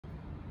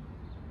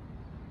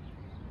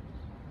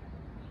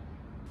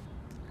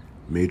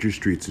Major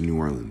streets in New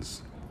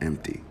Orleans,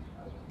 empty.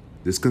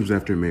 This comes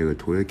after Mayor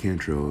LaToya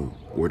Cantrell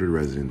ordered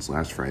residents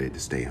last Friday to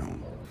stay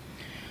home.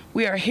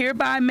 We are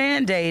hereby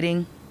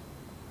mandating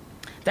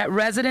that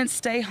residents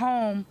stay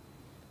home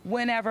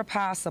whenever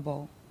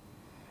possible.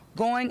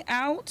 Going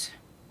out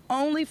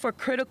only for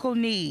critical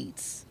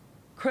needs.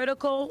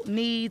 Critical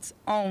needs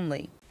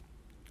only.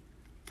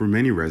 For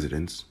many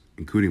residents,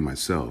 including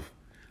myself,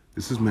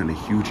 this has meant a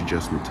huge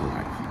adjustment to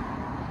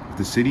life. With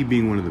the city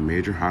being one of the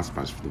major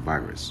hotspots for the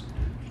virus,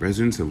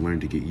 residents have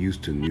learned to get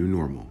used to the new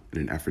normal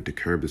in an effort to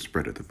curb the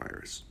spread of the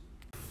virus.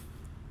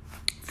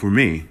 For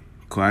me,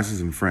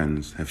 classes and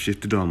friends have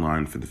shifted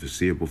online for the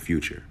foreseeable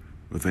future,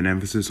 with an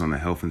emphasis on the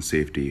health and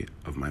safety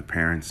of my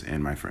parents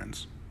and my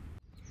friends.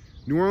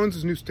 New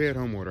Orleans' new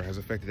stay-at-home order has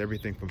affected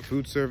everything from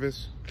food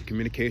service to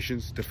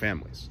communications to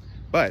families.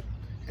 But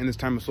in this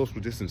time of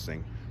social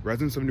distancing,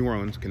 residents of New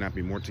Orleans cannot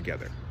be more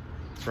together.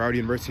 For Howard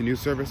University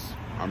News Service,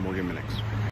 I'm Morgan Minix.